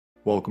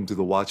Welcome to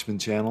the Watchman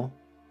channel.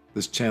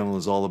 This channel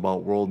is all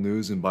about world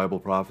news and Bible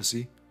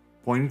prophecy,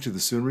 pointing to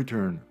the soon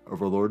return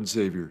of our Lord and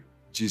Savior,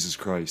 Jesus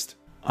Christ.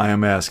 I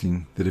am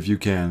asking that if you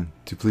can,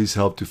 to please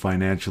help to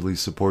financially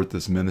support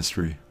this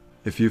ministry.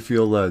 If you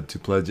feel led to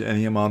pledge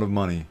any amount of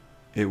money,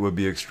 it would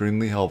be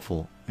extremely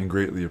helpful and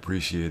greatly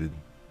appreciated.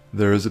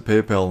 There is a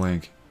PayPal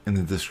link in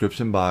the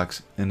description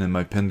box and in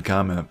my pinned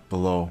comment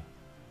below.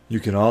 You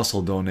can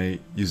also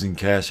donate using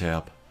Cash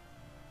App.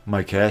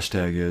 My cash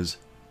tag is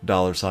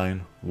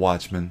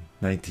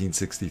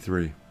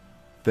 $Watchman1963.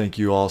 Thank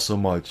you all so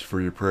much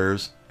for your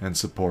prayers and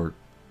support.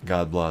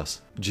 God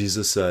bless.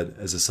 Jesus said,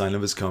 as a sign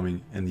of his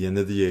coming and the end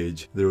of the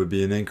age, there would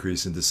be an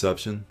increase in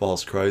deception,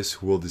 false Christs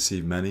who will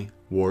deceive many,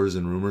 wars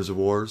and rumors of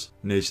wars,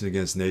 nation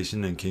against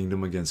nation and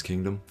kingdom against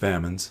kingdom,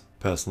 famines,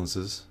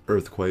 pestilences,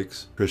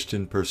 earthquakes,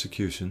 Christian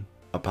persecution,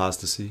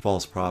 apostasy,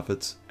 false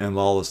prophets, and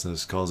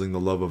lawlessness, causing the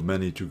love of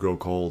many to grow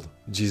cold.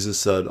 Jesus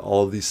said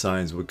all of these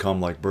signs would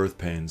come like birth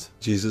pains.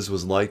 Jesus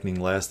was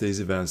likening last days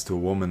events to a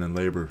woman in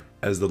labor.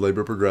 As the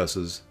labor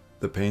progresses,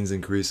 the pains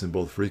increase in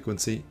both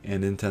frequency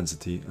and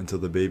intensity until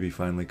the baby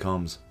finally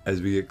comes.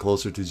 As we get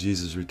closer to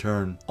Jesus'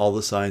 return, all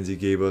the signs he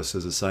gave us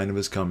as a sign of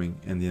his coming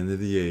and the end of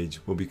the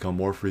age will become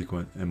more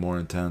frequent and more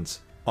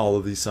intense. All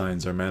of these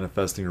signs are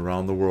manifesting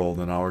around the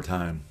world in our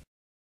time.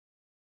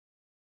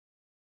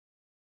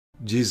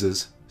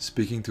 Jesus,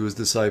 speaking to his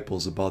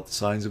disciples about the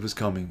signs of his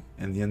coming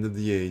and the end of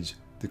the age,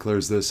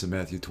 declares this in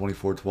Matthew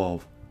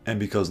 24:12. And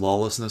because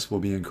lawlessness will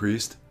be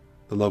increased,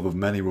 the love of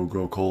many will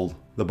grow cold.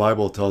 The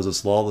Bible tells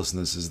us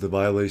lawlessness is the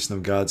violation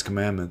of God's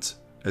commandments,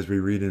 as we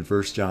read in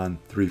 1 John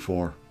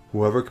 3:4.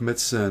 Whoever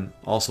commits sin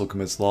also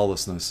commits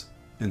lawlessness,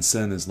 and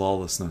sin is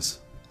lawlessness.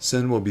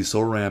 Sin will be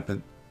so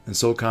rampant and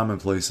so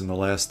commonplace in the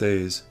last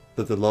days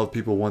that the love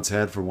people once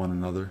had for one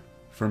another,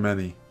 for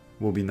many,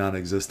 will be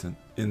non-existent.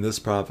 In this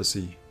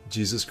prophecy,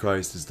 Jesus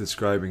Christ is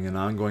describing an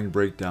ongoing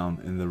breakdown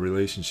in the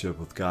relationship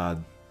with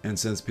God. And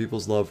since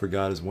people's love for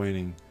God is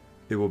waning,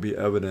 it will be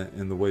evident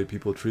in the way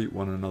people treat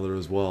one another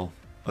as well.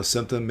 A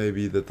symptom may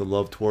be that the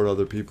love toward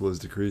other people is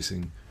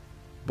decreasing,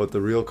 but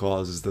the real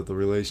cause is that the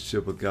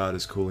relationship with God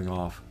is cooling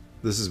off.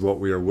 This is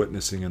what we are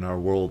witnessing in our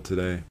world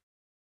today.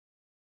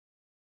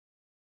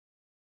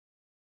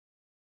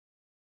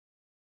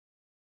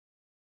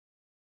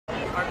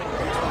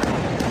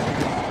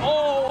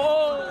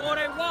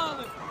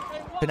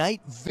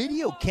 Tonight,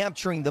 video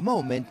capturing the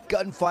moment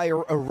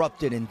gunfire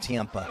erupted in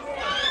Tampa.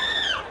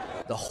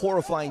 The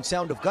horrifying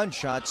sound of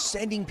gunshots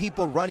sending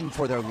people running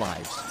for their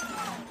lives.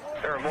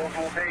 There are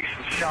multiple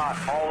patients shot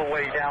all the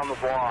way down the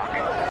block.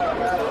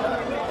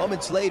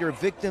 Moments later,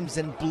 victims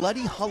in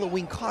bloody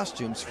Halloween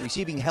costumes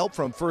receiving help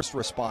from first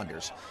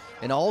responders.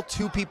 In all,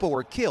 2 people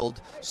were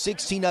killed,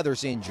 16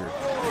 others injured.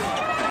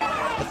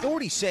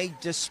 Authorities say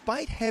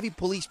despite heavy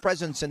police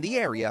presence in the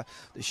area,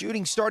 the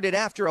shooting started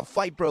after a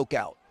fight broke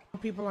out.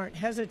 People aren't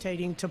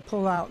hesitating to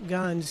pull out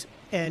guns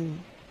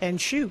and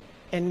shoot,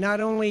 and not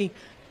only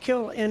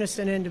kill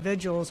innocent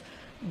individuals,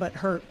 but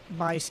hurt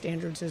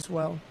bystanders as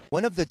well.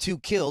 One of the 2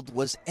 killed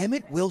was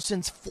Emmett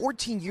Wilson's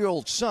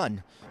 14-year-old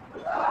son.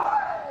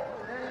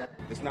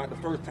 It's not the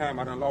first time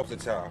I done lost a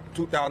child.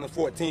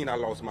 2014, I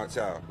lost my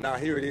child. Now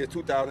here it is,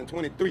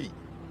 2023,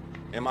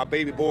 and my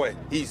baby boy,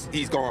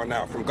 he's gone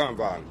now from gun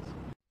violence.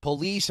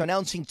 Police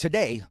announcing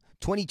today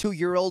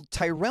 22-year-old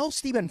Tyrell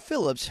Stephen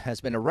Phillips has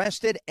been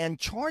arrested and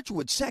charged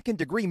with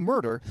second-degree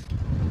murder.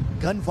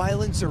 Gun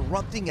violence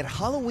erupting at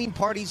Halloween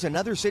parties in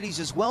other cities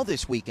as well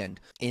this weekend.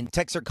 In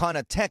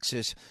Texarkana,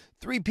 Texas,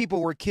 3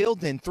 people were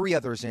killed and 3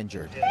 others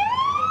injured.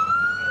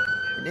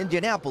 In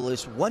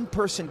Indianapolis, 1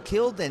 person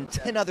killed and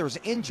 10 others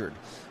injured.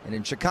 And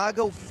in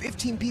Chicago,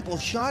 15 people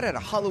shot at a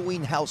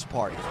Halloween house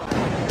party.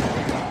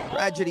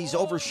 Tragedies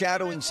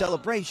overshadowing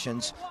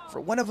celebrations for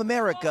one of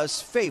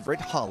America's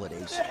favorite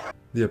holidays.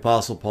 The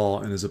Apostle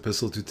Paul, in his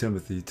epistle to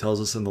Timothy,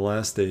 tells us in the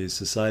last days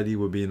society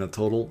will be in a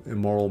total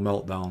immoral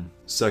meltdown.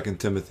 2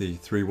 Timothy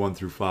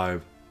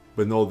 3:1-5.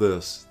 But know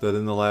this, that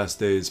in the last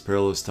days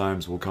perilous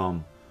times will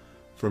come.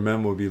 For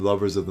men will be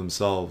lovers of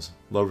themselves,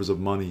 lovers of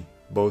money,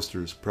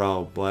 boasters,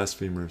 proud,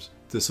 blasphemers,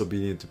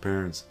 disobedient to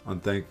parents,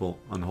 unthankful,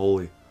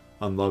 unholy,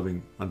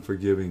 unloving,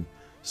 unforgiving,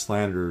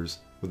 slanderers,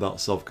 without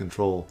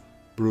self-control,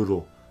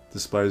 brutal,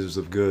 despisers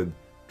of good,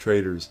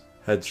 traitors,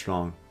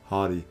 headstrong,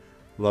 haughty,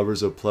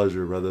 lovers of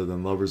pleasure rather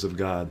than lovers of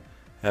God,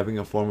 having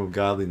a form of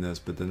godliness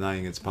but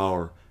denying its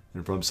power,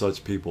 and from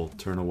such people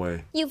turn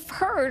away. You've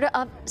heard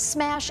of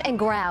smash and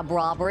grab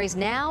robberies.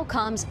 Now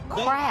comes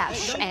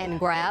crash and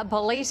grab.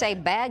 Police say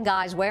bad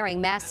guys wearing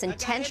masks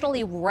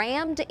intentionally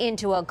rammed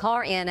into a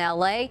car in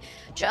L.A.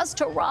 just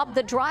to rob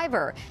the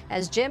driver.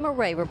 As Jim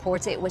Array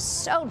reports, it was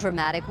so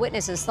dramatic,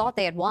 witnesses thought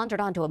they had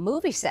wandered onto a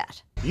movie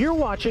set. You're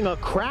watching a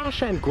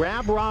crash and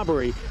grab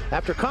robbery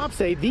after cops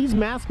say these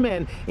masked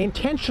men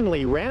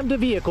intentionally rammed a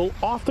vehicle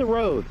off the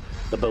road.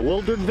 The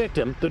bewildered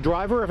victim, the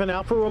driver of an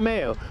Alfa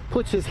Romeo,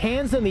 puts his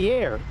hands in the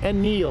air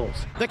and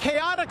kneels. The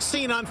chaotic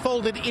scene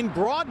unfolded in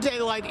broad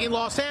daylight in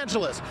Los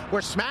Angeles,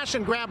 where smash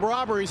and grab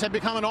robberies have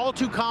become an all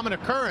too common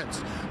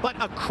occurrence. But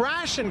a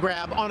crash and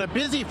grab on a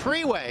busy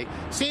freeway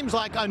seems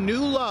like a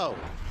new low.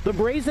 The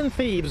brazen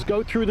thieves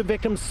go through the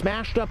victim's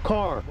smashed-up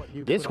car.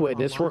 This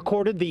witness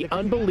recorded the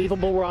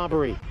unbelievable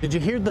robbery. Did you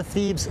hear the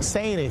thieves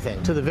say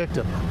anything to the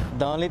victim?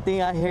 The only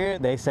thing I hear,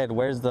 they said,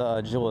 "Where's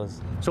the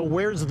jewels?" So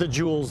where's the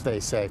jewels,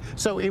 they say.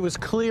 So it was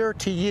clear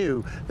to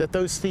you that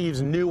those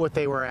thieves knew what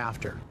they were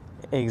after.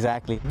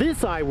 Exactly.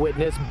 This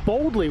eyewitness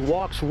boldly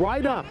walks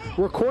right up,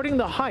 recording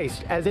the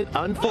heist as it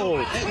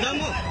unfolds.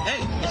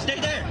 Hey, stay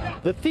there.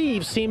 The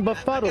thieves seem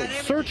befuddled,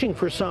 searching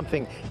for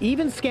something,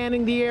 even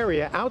scanning the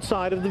area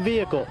outside of the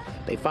vehicle.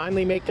 They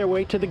finally make their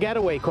way to the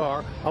getaway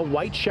car, a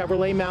white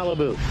Chevrolet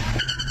Malibu.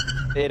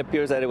 It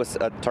appears that it was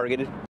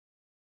targeted.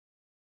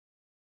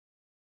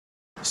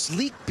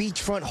 Sleek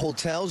beachfront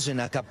hotels in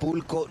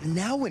Acapulco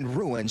now in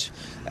ruins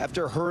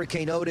after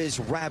Hurricane Otis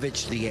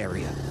ravaged the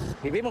area.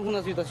 We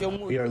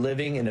are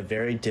living in a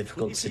very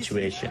difficult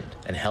situation,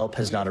 and help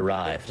has not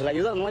arrived.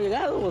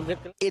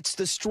 It's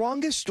the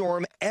strongest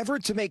storm ever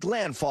to make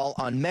landfall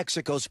on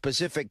Mexico's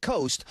Pacific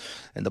coast,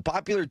 and the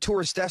popular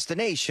tourist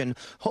destination,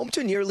 home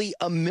to nearly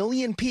 1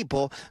 million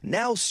people,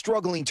 now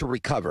struggling to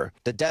recover.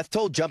 The death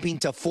toll jumping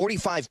to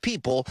 45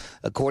 people,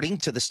 according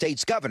to the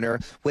state's governor,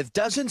 with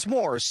dozens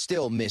more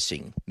still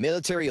missing.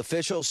 Military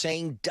officials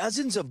saying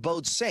dozens of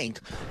boats sank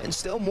and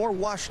still more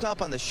washed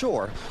up on the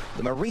shore.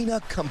 The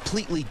marina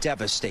completely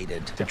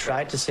devastated. We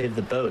tried to save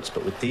the boats,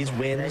 but with these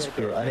winds,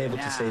 we were unable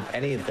to save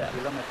any of them.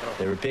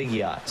 They were big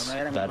yachts,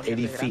 about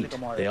 80 feet.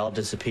 They all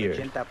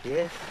disappeared.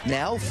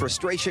 Now,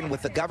 frustration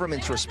with the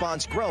government's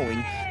response growing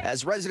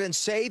as residents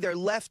say they're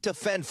left to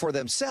fend for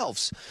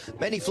themselves.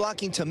 Many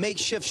flocking to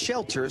makeshift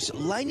shelters,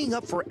 lining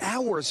up for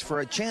hours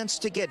for a chance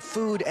to get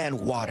food and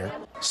water.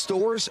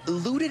 Stores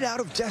looted out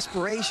of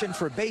desperation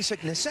for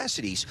basic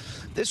necessities.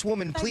 This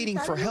woman pleading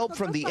for help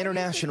from the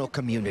international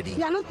community.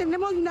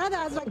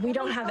 We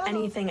don't have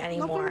anything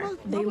anymore.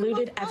 They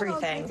looted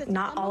everything.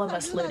 Not all of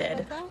us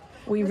looted.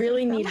 We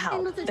really need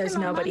help. There's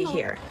nobody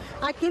here.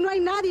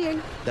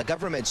 The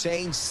government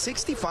saying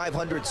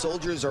 6,500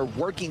 soldiers are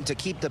working to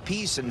keep the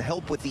peace and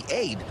help with the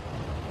aid.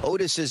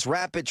 Otis's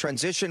rapid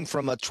transition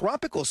from a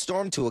tropical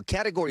storm to a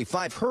Category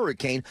 5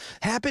 hurricane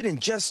happened in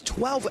just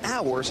 12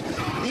 hours,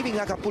 leaving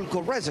Acapulco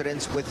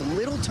residents with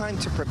little time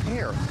to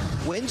prepare.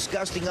 Winds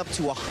gusting up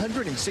to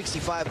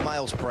 165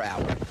 miles per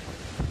hour.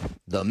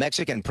 The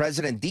Mexican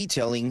president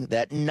detailing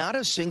that not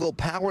a single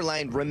power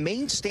line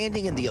remains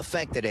standing in the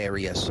affected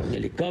areas.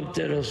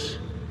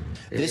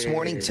 This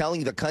morning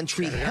telling the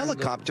country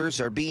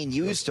helicopters are being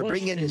used to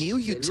bring in new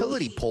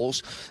utility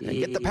poles and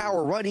get the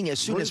power running as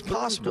soon as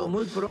possible,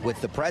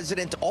 with the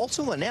president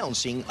also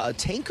announcing a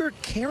tanker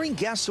carrying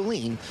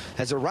gasoline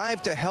has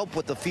arrived to help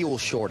with the fuel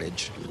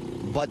shortage.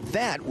 But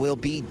that will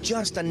be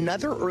just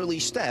another early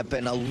step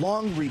in a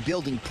long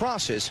rebuilding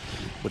process,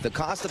 with the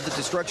cost of the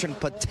destruction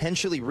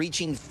potentially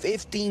reaching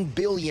 $15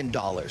 billion.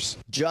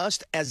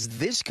 Just as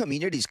this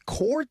community's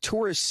core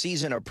tourist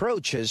season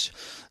approaches,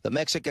 the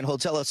Mexican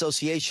Hotel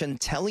Association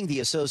telling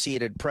the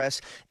Associated Press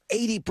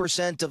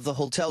 80% of the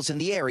hotels in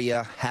the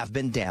area have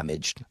been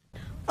damaged.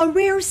 A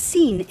rare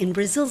scene in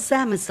Brazil's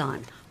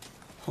Amazon,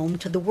 home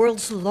to the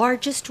world's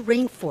largest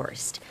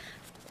rainforest.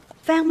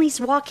 Families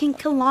walking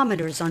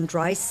kilometers on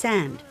dry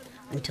sand,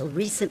 until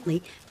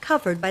recently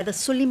covered by the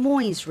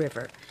Solimões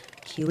River,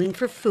 queuing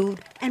for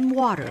food and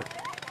water.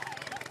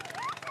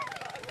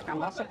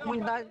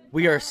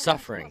 We are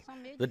suffering.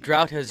 The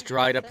drought has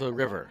dried up the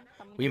river.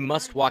 We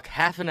must walk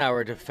half an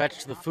hour to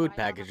fetch the food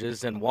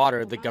packages and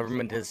water the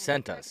government has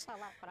sent us,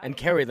 and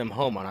carry them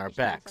home on our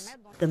backs.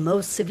 The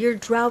most severe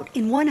drought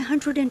in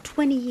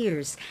 120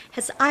 years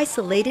has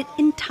isolated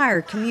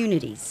entire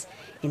communities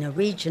in a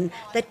region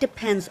that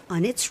depends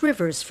on its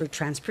rivers for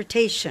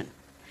transportation.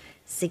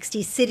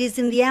 60 cities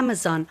in the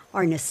Amazon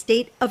are in a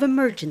state of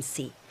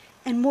emergency,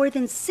 and more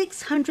than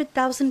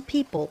 600,000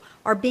 people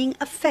are being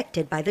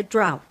affected by the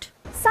drought.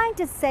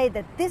 Scientists say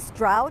that this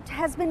drought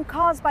has been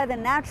caused by the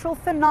natural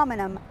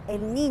phenomenon El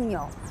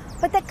Niño,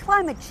 but that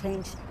climate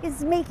change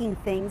is making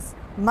things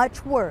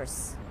much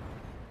worse.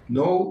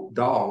 No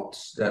doubt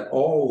that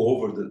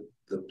all over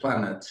the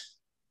planet,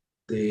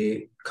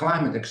 the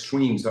climate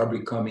extremes are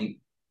becoming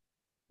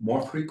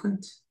more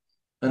frequent,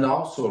 and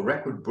also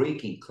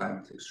record-breaking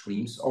climate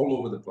extremes all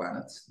over the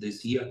planet.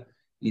 This year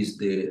is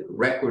the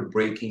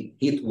record-breaking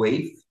heat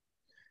wave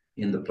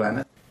in the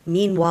planet.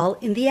 Meanwhile,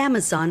 in the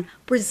Amazon,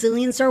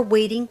 Brazilians are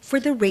waiting for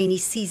the rainy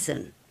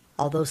season,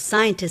 although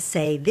scientists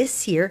say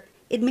this year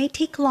it may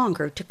take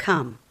longer to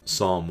come.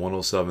 Psalm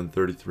 107,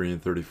 33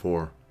 and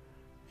 34.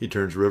 He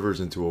turns rivers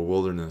into a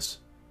wilderness,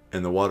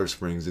 and the water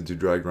springs into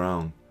dry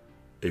ground,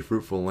 a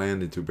fruitful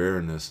land into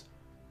barrenness,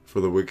 for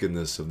the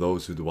wickedness of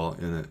those who dwell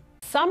in it.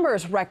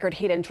 Summer's record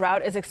heat and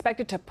drought is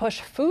expected to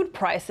push food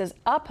prices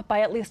up by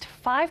at least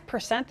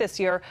 5% this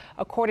year,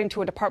 according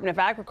to a Department of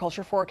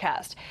Agriculture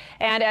forecast.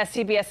 And as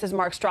CBS's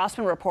Mark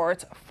Strassman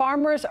reports,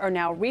 farmers are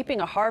now reaping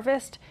a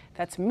harvest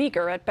that's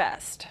meager at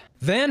best.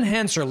 Van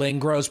Hanserling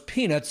grows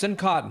peanuts and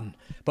cotton,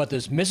 but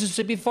this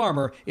Mississippi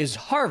farmer is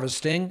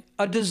harvesting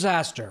a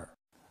disaster.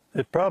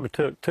 It probably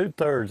took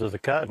 2/3 of the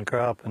cotton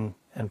crop and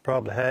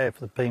probably half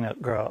of the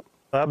peanut crop.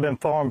 I've been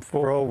farming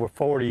for over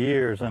 40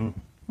 years, and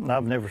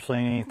I've never seen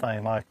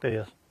anything like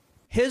this.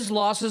 His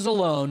losses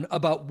alone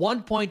about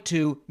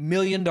 $1.2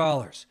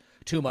 million.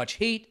 Too much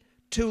heat,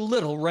 too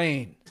little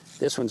rain.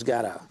 This one's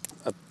got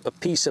a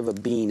piece of a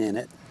bean in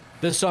it.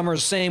 This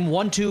summer's same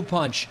 1-2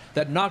 punch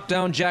that knocked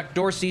down Jack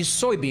Dorsey's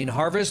soybean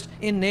harvest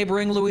in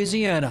neighboring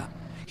Louisiana.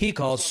 He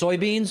calls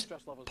soybeans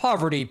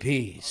poverty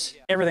peas.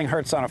 Everything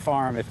hurts on a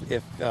farm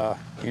if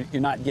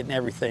you're not getting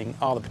everything,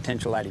 all the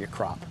potential out of your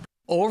crop.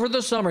 Over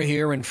the summer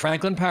here in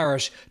Franklin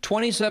Parish,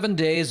 27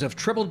 days of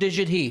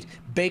triple-digit heat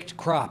baked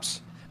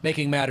crops.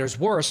 Making matters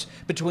worse,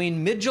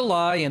 between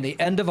mid-July and the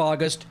end of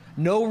August,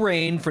 no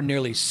rain for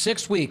nearly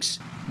 6 weeks,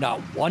 not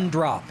one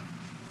drop.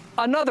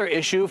 Another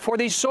issue for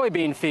these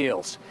soybean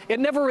fields. It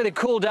never really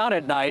cooled down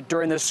at night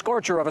during the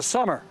scorcher of a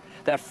summer.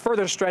 That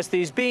further stressed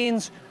these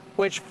beans,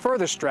 which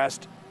further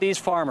stressed these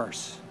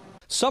farmers.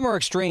 Summer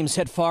extremes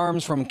hit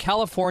farms from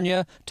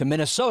California to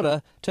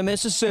Minnesota to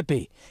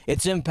Mississippi.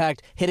 Its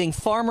impact hitting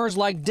farmers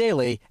like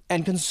Daly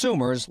and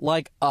consumers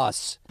like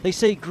us. They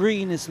say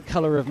green is the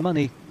color of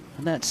money,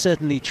 and that's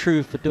certainly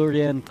true for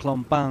Dorian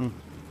Clombang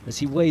as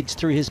he wades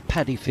through his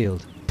paddy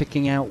field,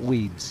 picking out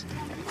weeds.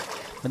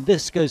 When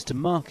this goes to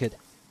market,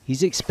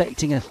 he's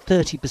expecting a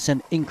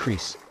 30%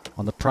 increase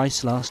on the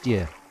price last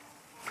year.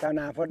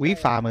 We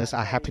farmers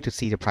are happy to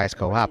see the price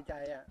go up.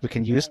 We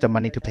can use the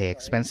money to pay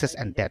expenses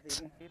and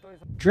debts.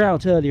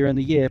 Drought earlier in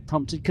the year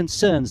prompted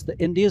concerns that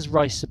India's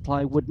rice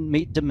supply wouldn't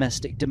meet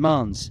domestic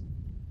demands.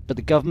 But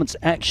the government's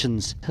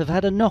actions have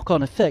had a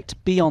knock-on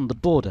effect beyond the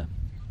border.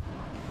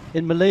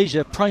 In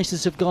Malaysia,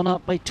 prices have gone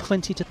up by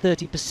 20 to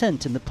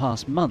 30% in the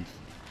past month.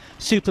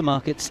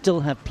 Supermarkets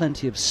still have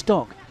plenty of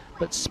stock,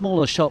 but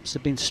smaller shops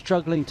have been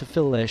struggling to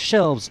fill their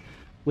shelves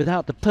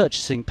without the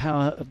purchasing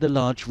power of the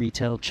large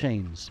retail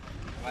chains.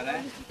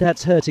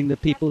 That's hurting the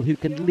people who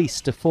can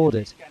least afford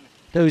it,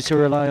 those who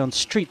rely on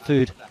street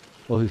food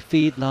or who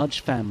feed large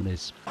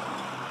families.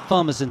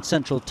 Farmers in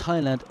central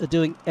Thailand are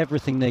doing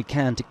everything they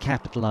can to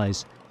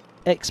capitalize.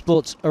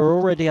 Exports are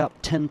already up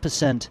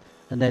 10%,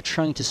 and they're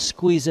trying to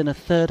squeeze in a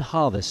third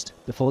harvest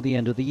before the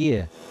end of the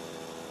year.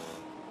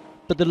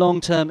 But the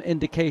long-term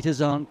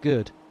indicators aren't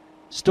good.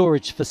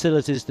 Storage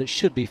facilities that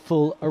should be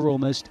full are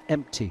almost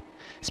empty.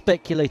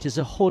 Speculators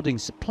are hoarding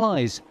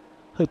supplies,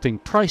 hoping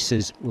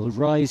prices will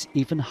rise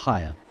even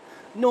higher.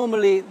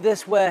 Normally,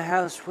 this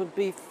warehouse would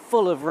be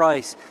full of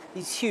rice,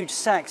 these huge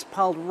sacks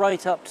piled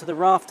right up to the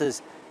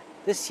rafters.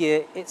 This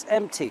year, it's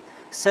empty.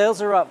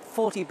 Sales are up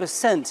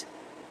 40%,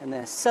 and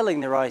they're selling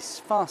the rice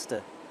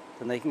faster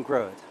than they can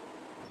grow it.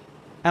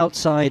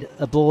 Outside,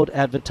 a board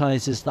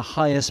advertises the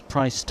highest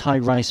price Thai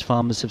rice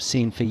farmers have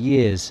seen for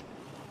years.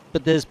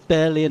 But there's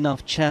barely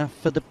enough chaff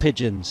for the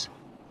pigeons,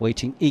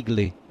 waiting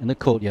eagerly in the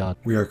courtyard.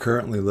 We are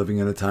currently living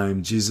in a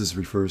time Jesus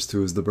refers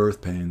to as the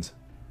birth pains.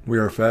 We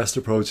are fast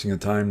approaching a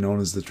time known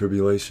as the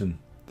tribulation,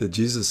 that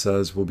Jesus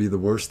says will be the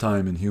worst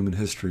time in human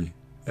history,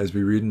 as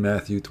we read in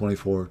Matthew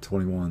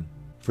 24:21.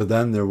 For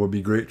then there will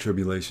be great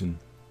tribulation,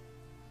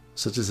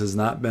 such as has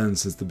not been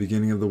since the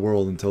beginning of the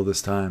world until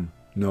this time,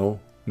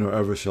 no, nor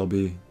ever shall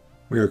be.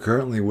 We are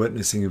currently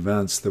witnessing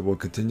events that will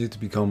continue to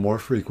become more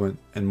frequent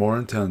and more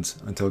intense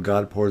until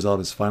God pours out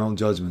his final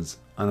judgments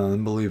on an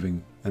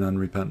unbelieving and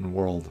unrepentant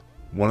world.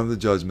 One of the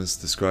judgments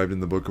described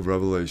in the book of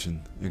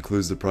Revelation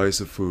includes the price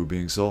of food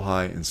being so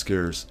high and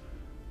scarce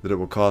that it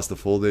will cost a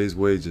full day's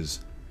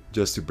wages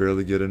just to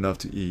barely get enough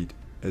to eat,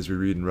 as we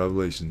read in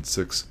Revelation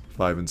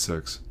 6:5 and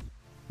 6.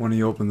 When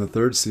he opened the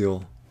third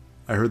seal,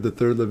 I heard the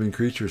third living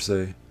creature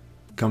say,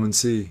 "Come and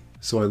see."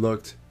 So I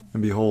looked,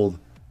 and behold,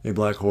 a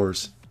black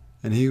horse,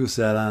 and he who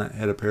sat on it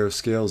had a pair of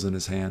scales in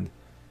his hand.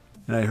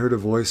 And I heard a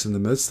voice in the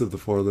midst of the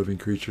four living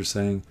creatures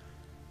saying,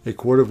 "A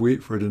quart of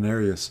wheat for a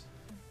denarius,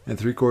 and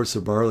 3 quarts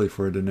of barley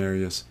for a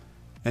denarius,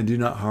 and do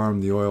not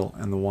harm the oil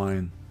and the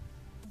wine."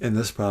 In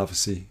this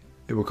prophecy,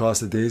 it will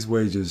cost a day's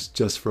wages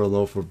just for a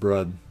loaf of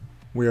bread.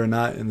 We are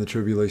not in the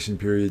tribulation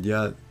period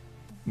yet,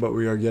 but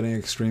we are getting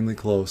extremely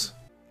close.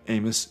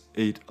 Amos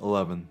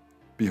 8:11.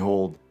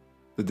 Behold,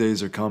 the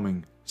days are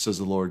coming, says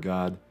the Lord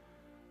God,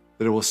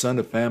 that it will send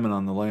a famine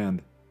on the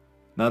land,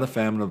 not a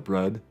famine of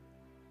bread,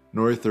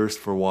 nor a thirst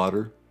for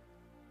water,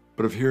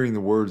 but of hearing the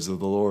words of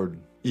the Lord.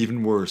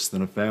 Even worse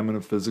than a famine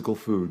of physical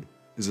food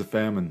is a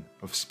famine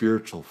of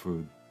spiritual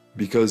food.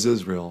 Because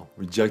Israel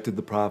rejected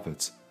the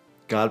prophets,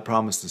 God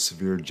promised a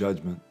severe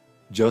judgment.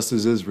 Just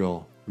as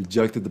Israel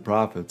rejected the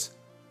prophets,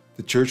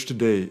 the church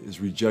today is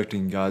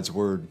rejecting God's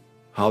word.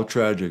 How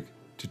tragic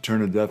to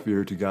turn a deaf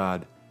ear to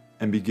God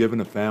and be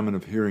given a famine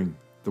of hearing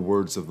the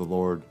words of the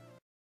Lord.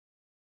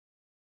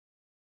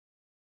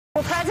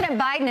 Well, President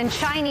Biden and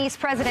Chinese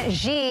President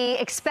Xi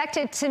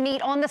expected to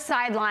meet on the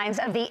sidelines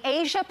of the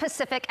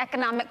Asia-Pacific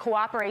Economic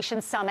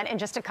Cooperation Summit in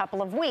just a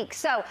couple of weeks.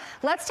 So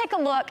let's take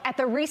a look at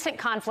the recent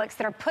conflicts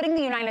that are putting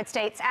the United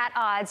States at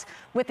odds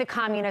with the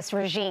communist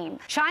regime.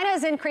 China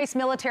has increased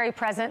military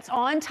presence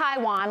on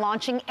Taiwan,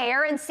 launching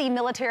air and sea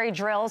military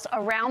drills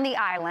around the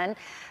island.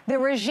 The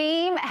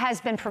regime has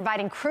been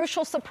providing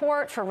crucial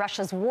support for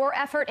Russia's war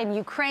effort in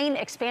Ukraine,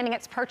 expanding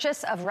its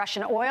purchase of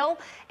Russian oil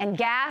and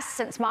gas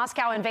since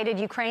Moscow invaded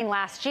Ukraine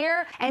last year.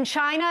 year. And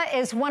China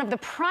is one of the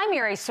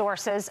primary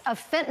sources of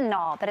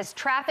fentanyl that is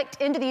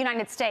trafficked into the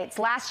United States.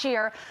 Last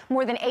year,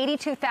 more than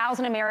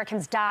 82,000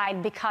 Americans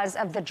died because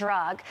of the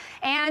drug.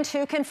 And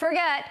who can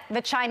forget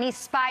the Chinese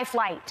spy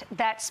flight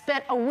that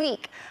spent a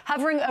week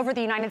hovering over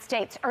the United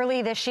States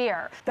early this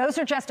year? Those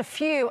are just a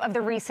few of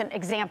the recent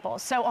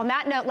examples. So on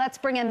that note, let's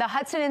bring in the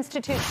Hudson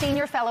Institute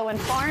Senior Fellow and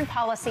Foreign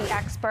Policy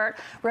Expert,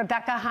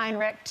 Rebecca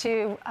Heinrich,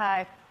 to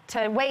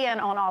weigh in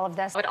on all of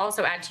this. I would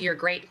also add to your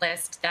great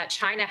list that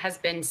China has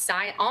been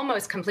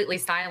almost completely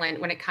silent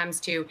when it comes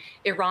to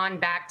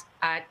Iran-backed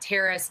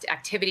terrorist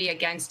activity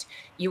against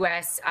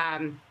U.S.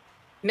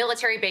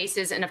 Military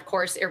bases and, of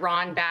course,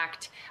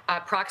 Iran-backed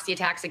proxy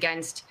attacks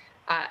against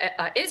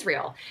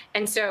Israel.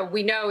 And so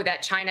we know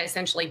that China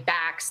essentially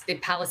backs the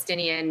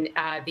Palestinian,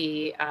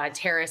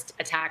 terrorist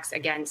attacks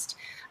against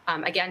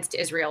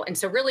Israel. And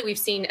so really we've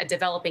seen a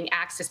developing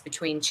axis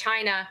between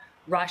China,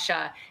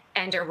 Russia,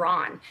 and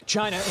Iran.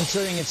 China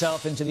inserting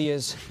itself into the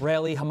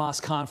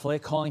Israeli-Hamas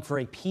conflict, calling for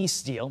a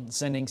peace deal,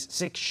 sending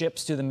 6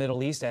 ships to the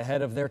Middle East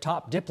ahead of their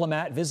top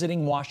diplomat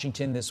visiting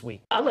Washington this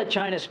week. I'll let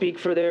China speak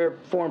for their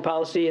foreign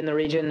policy in the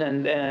region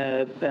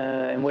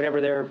and whatever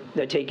their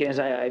take is.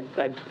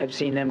 I've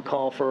seen them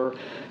call for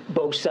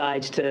both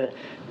sides to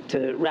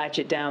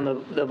ratchet down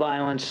the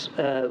violence.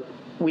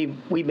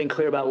 We've been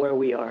clear about where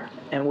we are,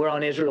 and we're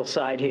on Israel's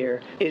side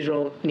here.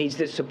 Israel needs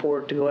this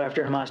support to go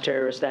after Hamas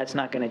terrorists. That's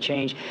not going to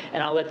change.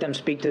 And I'll let them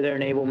speak to their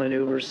naval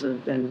maneuvers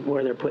and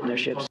where they're putting their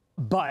ships.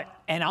 But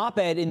an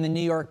op-ed in the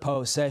New York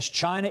Post says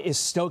China is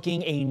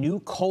stoking a new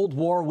Cold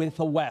War with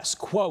the West.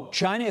 Quote,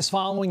 China is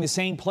following the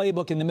same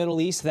playbook in the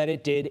Middle East that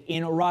it did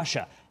in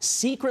Russia.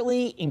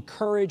 Secretly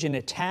encourage an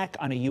attack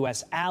on a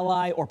U.S.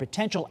 ally or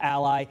potential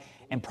ally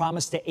and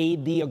promise to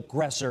aid the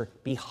aggressor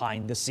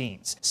behind the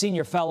scenes.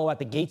 Senior fellow at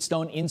the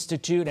Gatestone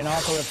Institute and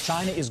author of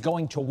China is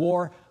Going to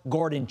War,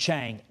 Gordon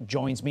Chang,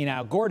 joins me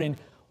now. Gordon,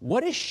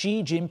 what is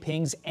Xi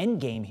Jinping's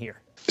endgame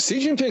here?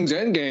 Xi Jinping's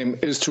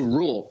endgame is to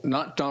rule,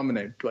 not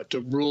dominate, but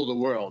to rule the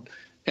world.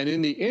 And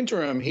in the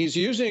interim, he's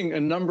using a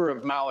number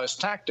of Maoist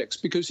tactics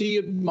because he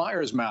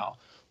admires Mao.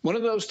 One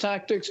of those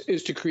tactics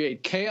is to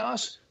create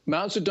chaos.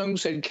 Mao Zedong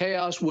said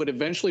chaos would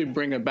eventually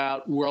bring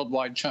about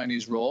worldwide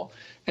Chinese rule.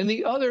 And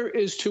the other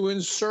is to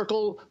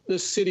encircle the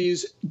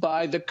cities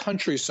by the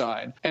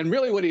countryside. And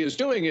really what he is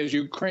doing is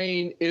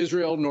Ukraine,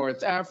 Israel,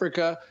 North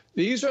Africa.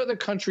 These are the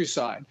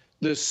countryside.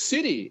 The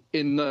city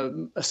in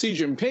the Xi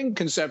Jinping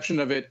conception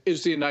of it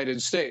is the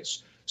United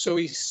States. So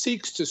he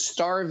seeks to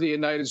starve the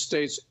United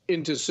States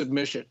into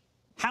submission.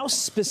 How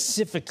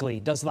specifically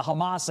does the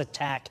Hamas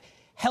attack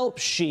help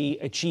Xi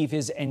achieve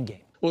his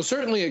endgame? Well,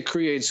 certainly it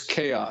creates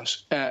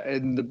chaos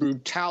and the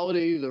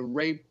brutality, the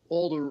rape,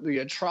 all the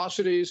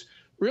atrocities.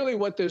 Really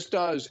what this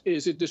does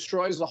is it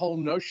destroys the whole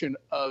notion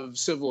of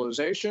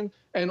civilization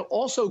and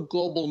also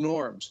global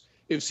norms.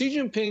 If Xi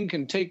Jinping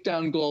can take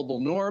down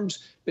global norms,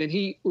 then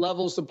he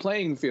levels the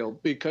playing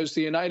field because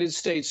the United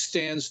States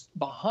stands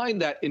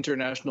behind that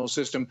international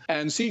system.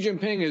 And Xi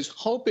Jinping is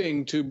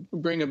hoping to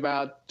bring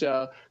about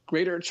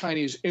greater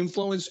Chinese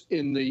influence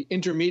in the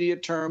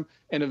intermediate term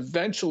and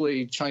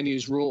eventually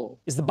Chinese rule.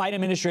 Is the Biden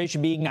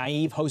administration being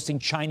naive, hosting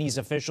Chinese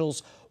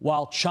officials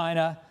while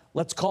China,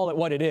 let's call it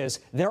what it is,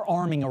 they're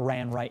arming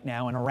Iran right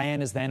now, and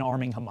Iran is then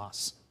arming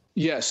Hamas?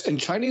 Yes, and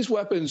Chinese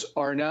weapons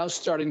are now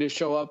starting to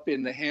show up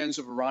in the hands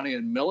of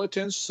Iranian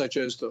militants, such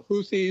as the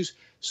Houthis,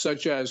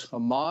 such as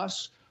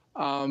Hamas.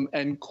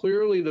 And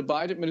clearly the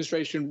Biden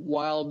administration,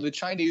 while the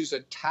Chinese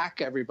attack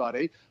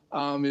everybody,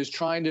 is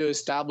trying to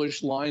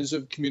establish lines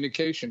of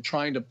communication,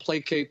 trying to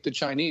placate the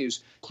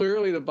Chinese.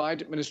 Clearly the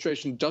Biden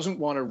administration doesn't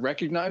want to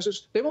recognize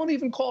this. They won't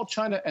even call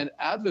China an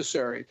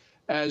adversary,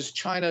 as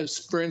China,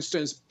 for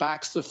instance,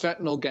 backs the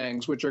fentanyl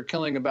gangs, which are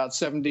killing about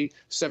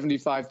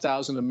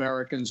 75,000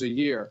 Americans a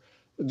year.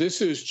 This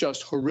is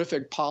just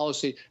horrific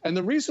policy. And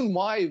the reason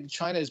why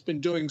China has been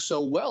doing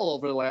so well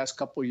over the last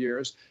couple of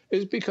years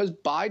is because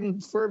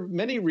Biden, for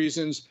many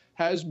reasons,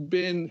 has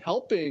been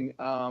helping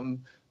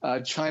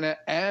China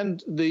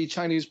and the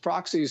Chinese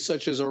proxies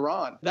such as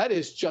Iran. That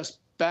is just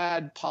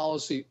bad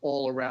policy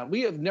all around.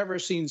 We have never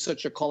seen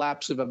such a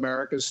collapse of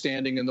America's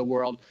standing in the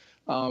world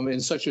in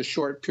such a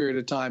short period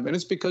of time. And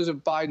it's because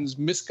of Biden's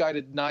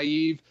misguided,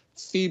 naive,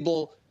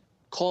 feeble,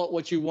 call it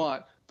what you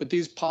want, but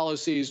these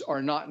policies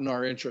are not in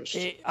our interest.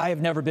 I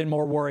have never been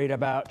more worried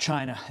about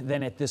China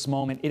than at this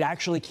moment. It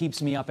actually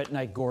keeps me up at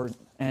night, Gordon,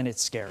 and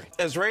it's scary.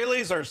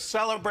 Israelis are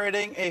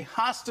celebrating a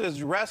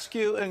hostage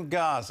rescue in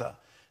Gaza.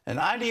 An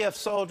IDF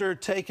soldier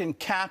taken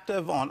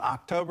captive on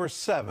October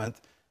 7th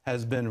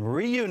has been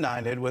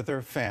reunited with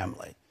her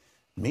family.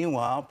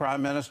 Meanwhile,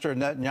 Prime Minister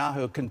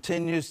Netanyahu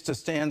continues to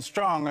stand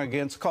strong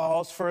against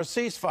calls for a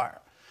ceasefire,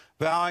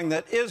 vowing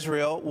that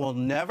Israel will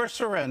never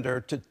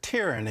surrender to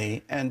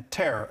tyranny and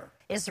terror.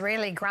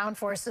 Israeli ground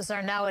forces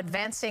are now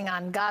advancing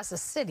on Gaza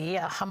City,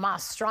 a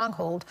Hamas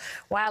stronghold,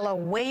 while a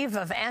wave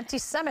of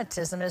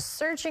anti-Semitism is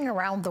surging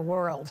around the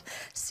world.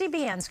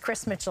 CBN's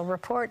Chris Mitchell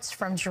reports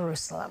from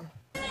Jerusalem.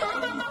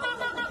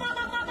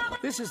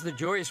 This is the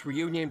joyous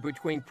reunion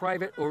between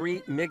Private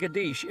Orit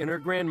Megadish and her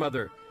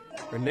grandmother.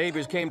 Her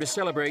neighbors came to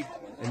celebrate,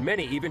 and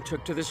many even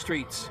took to the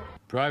streets.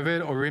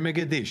 Private Orima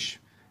Gedish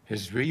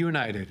is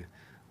reunited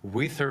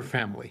with her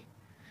family.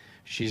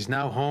 She's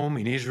now home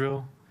in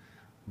Israel,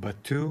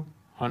 but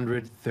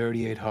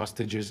 238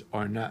 hostages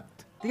are not.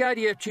 The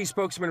IDF chief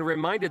spokesman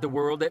reminded the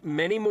world that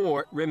many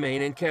more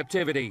remain in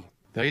captivity.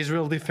 The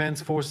Israel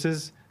Defense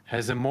Forces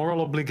has a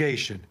moral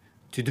obligation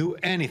to do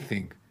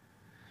anything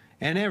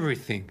and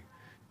everything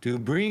to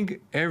bring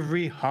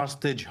every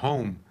hostage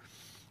home.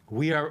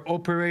 We are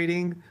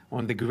operating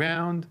on the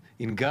ground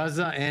in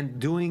Gaza and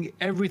doing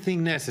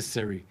everything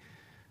necessary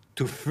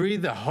to free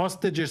the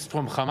hostages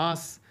from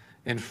Hamas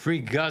and free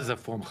Gaza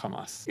from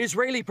Hamas.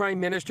 Israeli Prime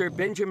Minister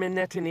Benjamin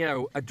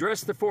Netanyahu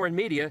addressed the foreign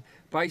media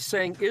by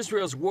saying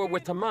Israel's war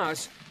with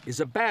Hamas is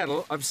a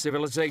battle of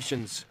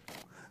civilizations.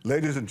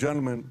 Ladies and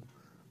gentlemen,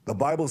 the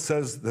Bible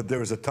says that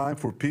there is a time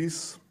for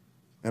peace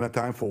and a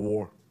time for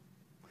war.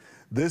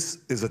 This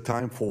is a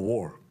time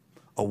for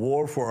a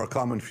war for our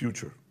common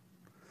future.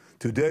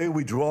 Today,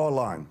 we draw a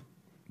line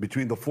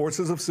between the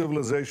forces of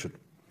civilization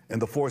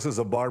and the forces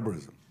of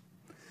barbarism.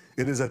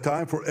 It is a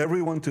time for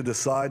everyone to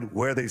decide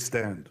where they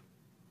stand.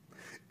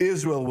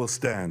 Israel will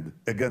stand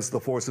against the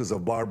forces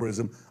of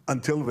barbarism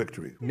until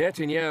victory.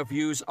 Netanyahu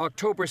views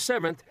October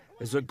 7th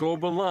as a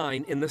global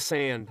line in the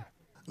sand.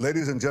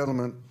 Ladies and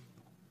gentlemen,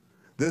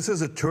 this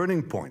is a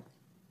turning point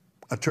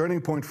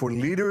for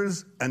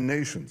leaders and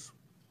nations.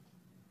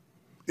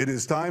 It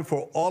is time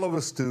for all of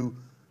us to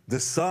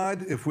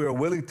decide if we are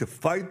willing to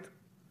fight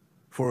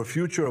for a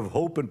future of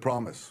hope and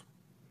promise,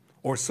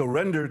 or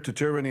surrender to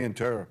tyranny and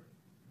terror.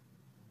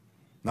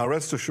 Now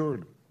rest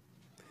assured,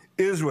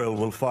 Israel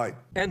will fight.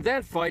 And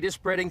that fight is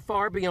spreading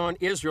far beyond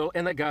Israel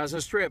and the Gaza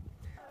Strip.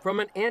 From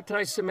an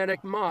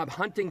anti-Semitic mob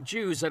hunting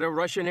Jews at a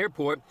Russian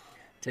airport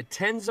to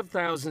tens of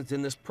thousands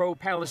in this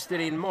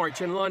pro-Palestinian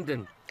march in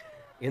London.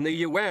 In the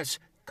U.S.,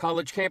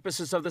 college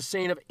campuses are the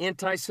scene of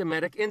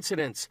anti-Semitic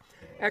incidents.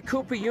 At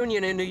Cooper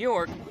Union in New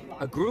York,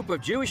 a group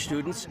of Jewish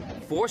students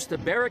forced to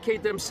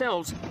barricade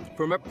themselves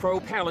from a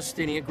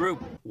pro-Palestinian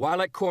group.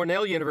 While at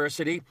Cornell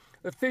University,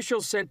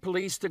 officials sent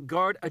police to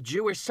guard a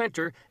Jewish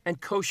center and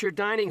kosher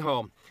dining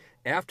hall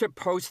after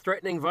posts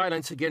threatening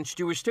violence against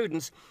Jewish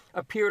students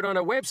appeared on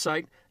a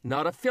website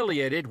not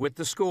affiliated with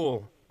the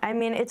school. I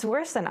mean, it's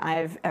worse than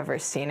I've ever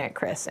seen it,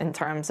 Chris, in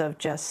terms of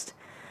just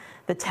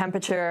the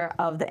temperature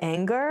of the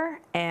anger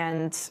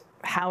and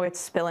how it's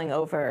spilling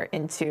over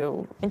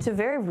into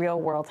very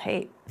real-world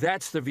hate.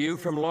 That's the view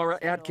from Laura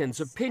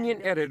Atkins,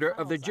 opinion editor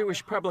of the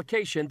Jewish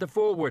publication The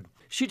Forward.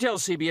 She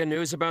tells CBN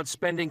News about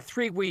spending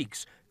 3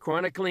 weeks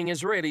chronicling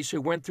Israelis who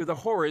went through the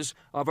horrors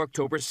of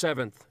October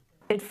 7th.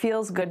 It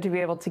feels good to be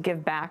able to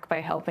give back by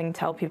helping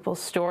tell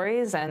people's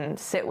stories and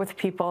sit with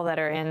people that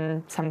are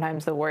in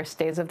sometimes the worst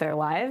days of their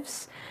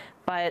lives.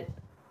 But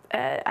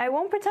I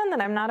won't pretend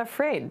that I'm not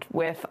afraid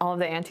with all of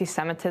the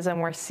anti-Semitism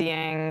we're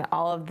seeing,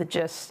 all of the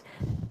just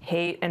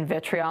hate and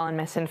vitriol and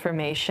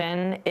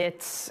misinformation.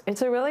 It's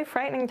a really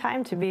frightening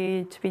time to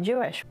be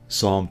Jewish.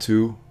 Psalm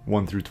 2,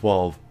 1 through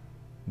 12.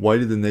 Why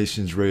do the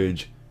nations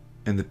rage,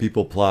 and the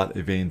people plot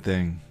a vain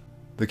thing?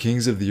 The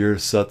kings of the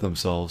earth set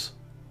themselves,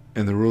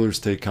 and the rulers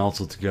take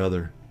counsel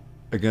together,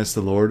 against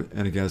the Lord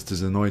and against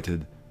his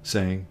anointed,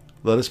 saying,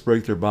 Let us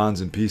break their bonds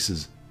in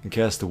pieces, and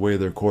cast away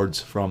their cords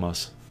from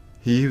us.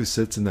 He who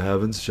sits in the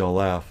heavens shall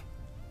laugh,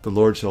 the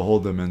Lord shall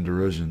hold them in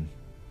derision.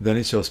 Then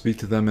he shall speak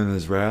to them in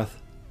his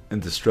wrath,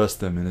 and distress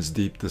them in his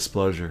deep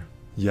displeasure.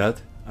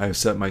 Yet I have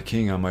set my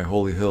king on my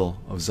holy hill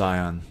of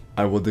Zion.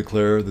 I will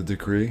declare the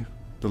decree.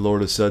 The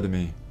Lord has said to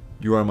me,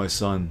 You are my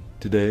son,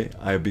 today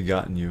I have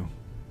begotten you.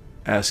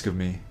 Ask of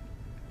me,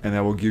 and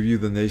I will give you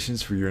the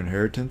nations for your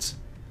inheritance,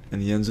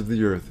 and the ends of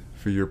the earth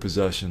for your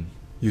possession.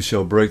 You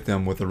shall break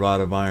them with a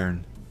rod of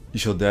iron, you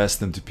shall dash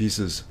them to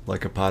pieces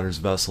like a potter's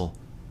vessel.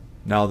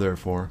 Now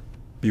therefore,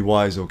 be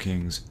wise, O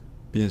kings,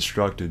 be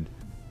instructed,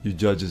 you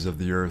judges of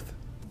the earth.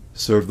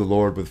 Serve the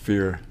Lord with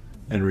fear,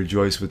 and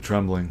rejoice with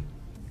trembling.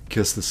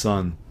 Kiss the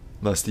Son,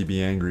 lest he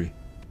be angry,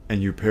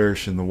 and you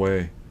perish in the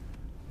way.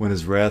 When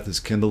his wrath is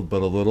kindled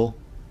but a little,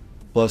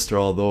 blessed are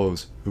all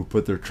those who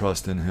put their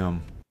trust in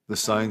him. The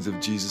signs of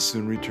Jesus'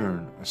 soon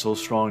return are so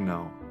strong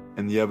now,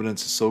 and the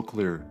evidence is so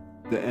clear,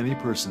 that any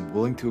person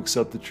willing to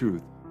accept the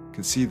truth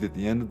can see that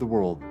the end of the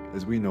world,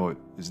 as we know it,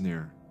 is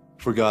near.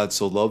 For God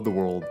so loved the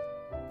world,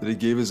 that he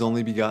gave his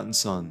only begotten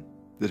Son,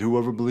 that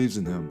whoever believes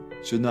in him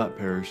should not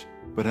perish,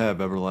 but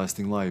have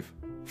everlasting life.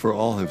 For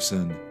all have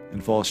sinned,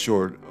 and fall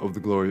short of the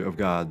glory of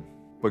God.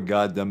 But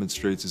God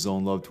demonstrates his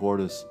own love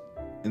toward us,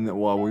 in that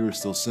while we were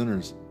still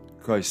sinners,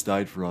 Christ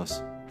died for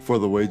us. For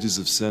the wages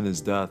of sin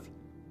is death,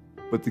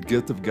 but the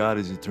gift of God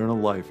is eternal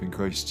life in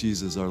Christ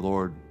Jesus our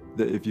Lord.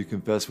 That if you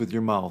confess with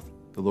your mouth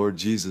the Lord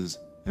Jesus,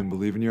 and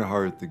believe in your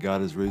heart that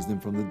God has raised him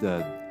from the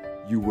dead,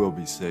 you will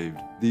be saved.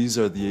 These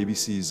are the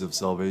ABCs of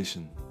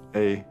salvation.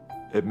 A.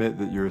 Admit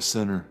that you're a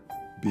sinner.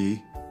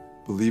 B.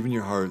 Believe in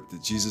your heart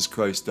that Jesus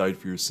Christ died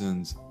for your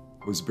sins,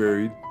 was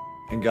buried,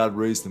 and God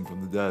raised him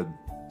from the dead.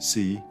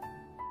 C.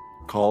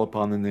 Call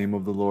upon the name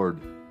of the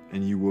Lord,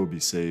 and you will be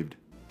saved.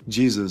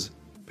 Jesus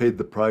paid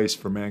the price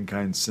for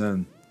mankind's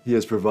sin, He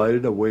has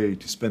provided a way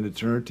to spend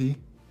eternity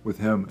with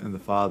Him and the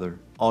Father.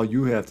 All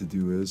you have to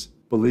do is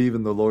believe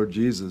in the Lord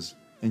Jesus,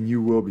 and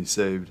you will be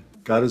saved.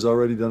 God has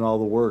already done all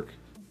the work.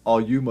 All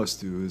you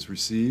must do is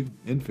receive,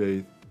 in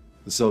faith,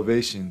 the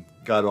salvation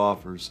God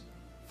offers.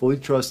 Fully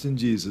trust in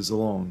Jesus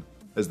alone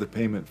as the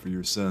payment for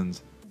your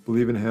sins.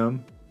 Believe in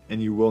Him,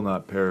 and you will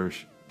not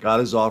perish.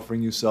 God is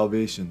offering you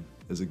salvation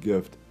as a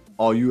gift.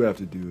 All you have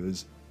to do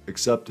is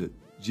accept it.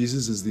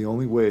 Jesus is the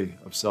only way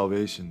of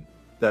salvation.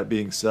 That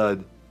being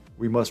said,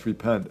 we must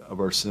repent of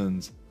our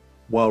sins.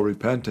 While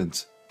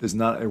repentance is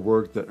not a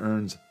work that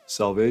earns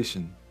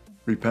salvation,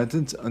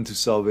 repentance unto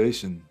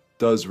salvation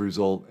does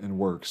result in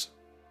works.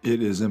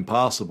 It is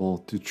impossible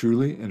to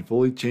truly and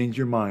fully change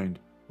your mind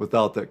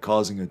without that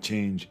causing a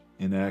change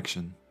in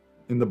action.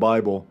 In the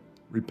Bible,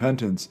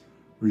 repentance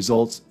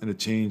results in a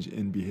change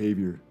in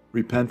behavior.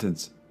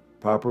 Repentance,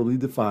 properly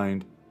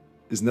defined,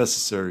 is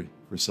necessary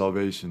for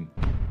salvation.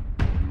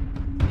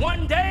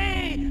 One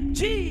day,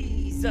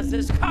 Jesus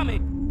is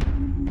coming.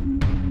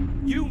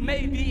 You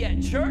may be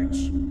at church.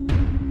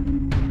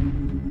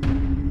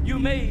 You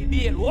may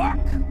be at work.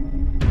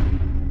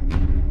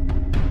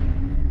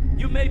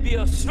 You may be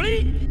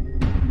asleep.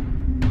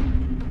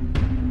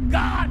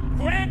 God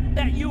grant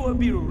that you will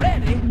be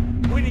ready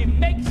when He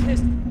makes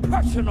His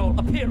personal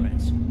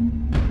appearance.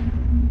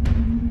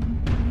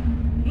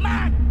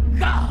 My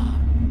God,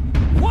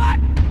 what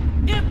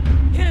if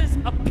His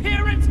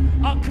appearance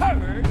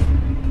occurs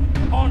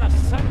on a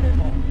Sunday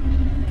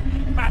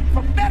morning? My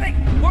prophetic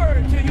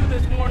word to you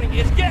this morning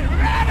is get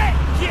ready!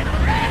 Get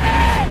ready!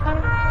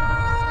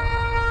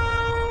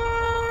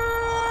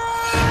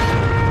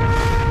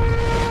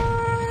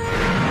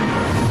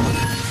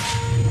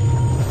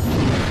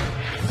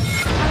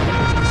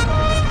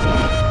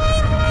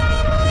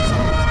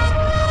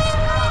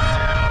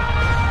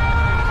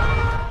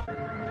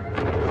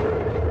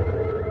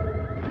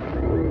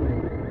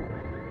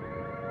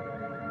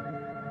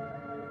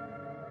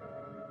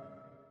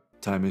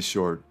 Time is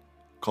short.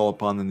 Call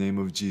upon the name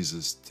of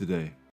Jesus today.